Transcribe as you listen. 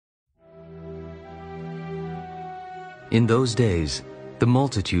In those days, the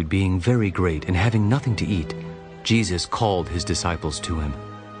multitude being very great and having nothing to eat, Jesus called his disciples to him.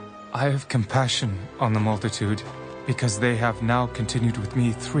 I have compassion on the multitude, because they have now continued with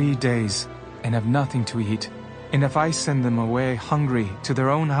me 3 days, and have nothing to eat. And if I send them away hungry to their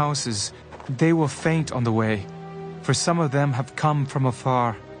own houses, they will faint on the way, for some of them have come from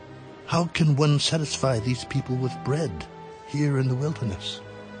afar. How can one satisfy these people with bread here in the wilderness?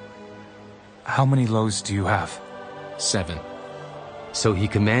 How many loaves do you have? 7. So he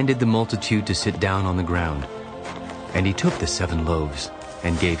commanded the multitude to sit down on the ground. And he took the 7 loaves,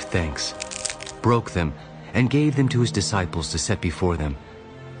 and gave thanks, broke them, and gave them to his disciples to set before them.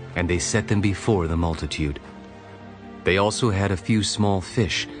 And they set them before the multitude. They also had a few small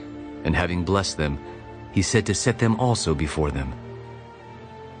fish, and having blessed them, he said to set them also before them.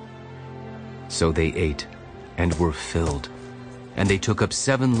 So they ate, and were filled, and they took up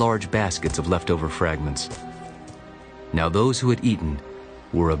 7 large baskets of leftover fragments. Now those who had eaten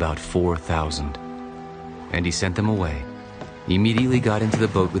were about 4,000. And he sent them away, immediately got into the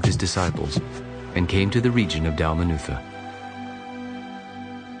boat with his disciples, and came to the region of Dalmanutha.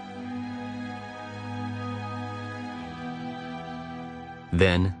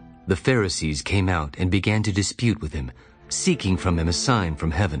 Then the Pharisees came out and began to dispute with him, seeking from him a sign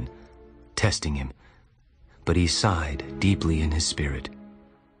from heaven, testing him. But he sighed deeply in his spirit.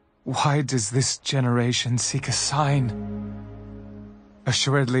 Why does this generation seek a sign?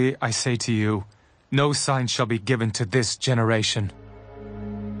 Assuredly, I say to you, no sign shall be given to this generation.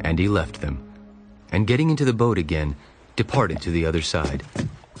 And he left them, and getting into the boat again, departed to the other side.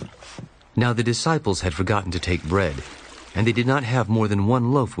 Now the disciples had forgotten to take bread, and they did not have more than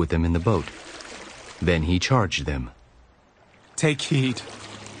 1 loaf with them in the boat. Then he charged them. Take heed.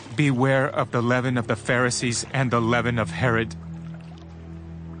 Beware of the leaven of the Pharisees and the leaven of Herod.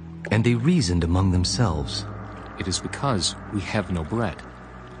 And they reasoned among themselves. It is because we have no bread.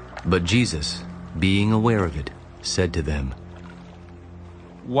 But Jesus, being aware of it, said to them,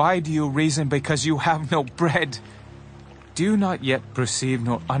 Why do you reason because you have no bread? Do you not yet perceive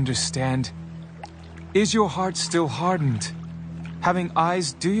nor understand? Is your heart still hardened? Having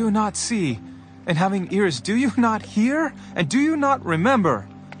eyes, do you not see? And having ears, do you not hear? And do you not remember?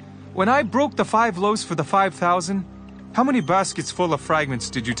 When I broke the 5 loaves for the 5,000, how many baskets full of fragments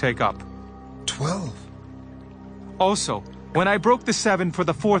did you take up? 12. Also, when I broke the 7 for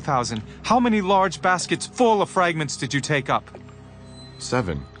the 4,000, how many large baskets full of fragments did you take up?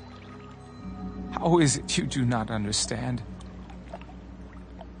 7. How is it you do not understand?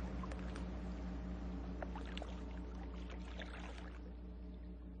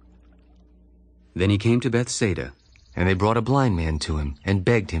 Then he came to Bethsaida, and they brought a blind man to him, and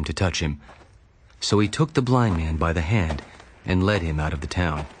begged him to touch him. So he took the blind man by the hand, and led him out of the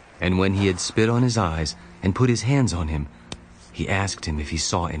town. And when he had spit on his eyes, and put his hands on him, he asked him if he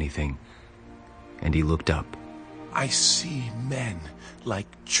saw anything. And he looked up. I see men like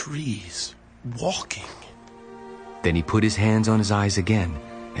trees walking. Then he put his hands on his eyes again,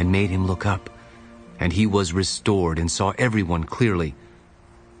 and made him look up. And he was restored, and saw everyone clearly.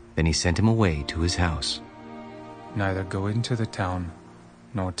 Then he sent him away to his house. Neither go into the town,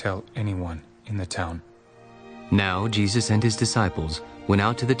 nor tell anyone in the town. Now Jesus and his disciples went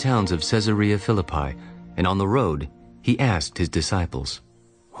out to the towns of Caesarea Philippi, and on the road he asked his disciples,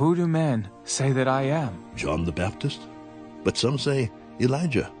 Who do men say that I am? John the Baptist, but some say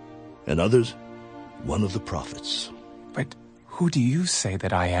Elijah, and others one of the prophets. But who do you say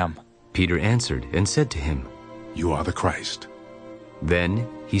that I am? Peter answered and said to him, You are the Christ. Then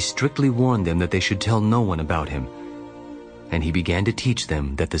he strictly warned them that they should tell no one about him. And he began to teach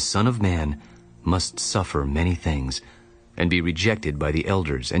them that the Son of Man must suffer many things, and be rejected by the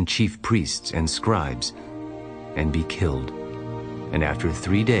elders and chief priests and scribes, and be killed, and after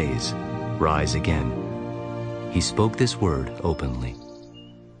 3 days rise again. He spoke this word openly.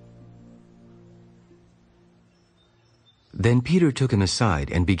 Then Peter took him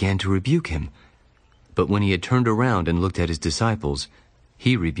aside and began to rebuke him. But when he had turned around and looked at his disciples,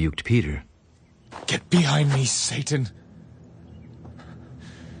 he rebuked Peter. Get behind me, Satan!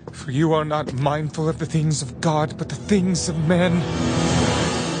 For you are not mindful of the things of God, but the things of men.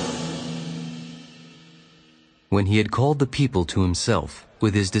 When he had called the people to himself,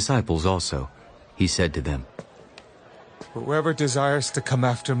 with his disciples also, he said to them, Whoever desires to come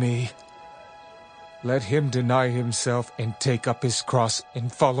after me, let him deny himself and take up his cross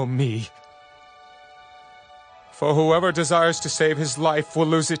and follow me. For whoever desires to save his life will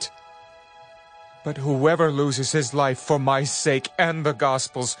lose it. But whoever loses his life for my sake and the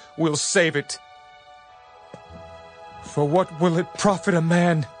gospel's will save it. For what will it profit a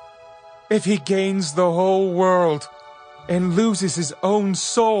man if he gains the whole world and loses his own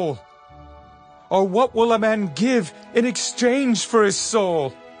soul? Or what will a man give in exchange for his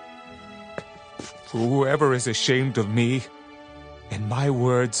soul? Whoever is ashamed of me and my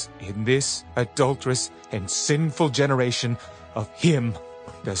words in this adulterous and sinful generation, of him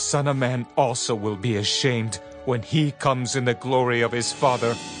the Son of Man also will be ashamed when he comes in the glory of his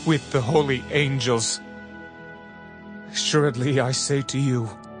Father with the holy angels. Assuredly, I say to you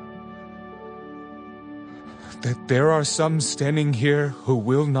that there are some standing here who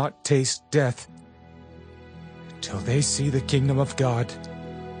will not taste death till they see the kingdom of God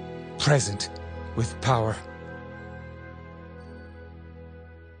present with power.